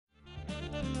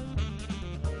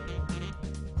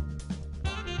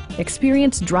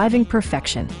Experience driving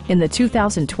perfection in the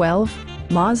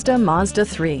 2012 Mazda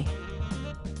Mazda3.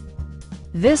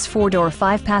 This four-door,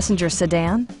 five-passenger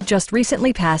sedan just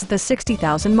recently passed the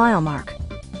 60,000-mile mark.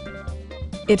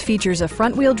 It features a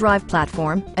front-wheel drive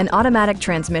platform, an automatic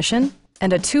transmission,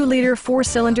 and a 2-liter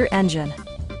four-cylinder engine.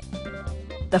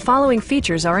 The following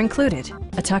features are included: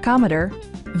 a tachometer,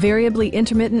 variably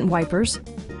intermittent wipers,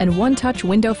 and one-touch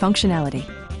window functionality.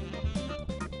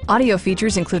 Audio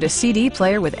features include a CD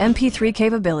player with MP3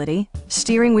 capability,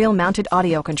 steering wheel mounted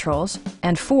audio controls,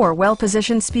 and 4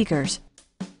 well-positioned speakers.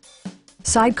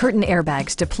 Side curtain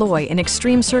airbags deploy in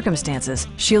extreme circumstances,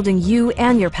 shielding you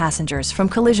and your passengers from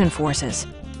collision forces.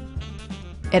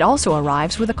 It also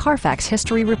arrives with a Carfax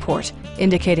history report,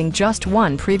 indicating just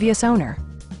one previous owner.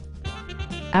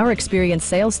 Our experienced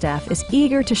sales staff is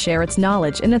eager to share its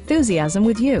knowledge and enthusiasm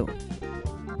with you.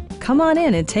 Come on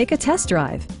in and take a test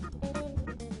drive.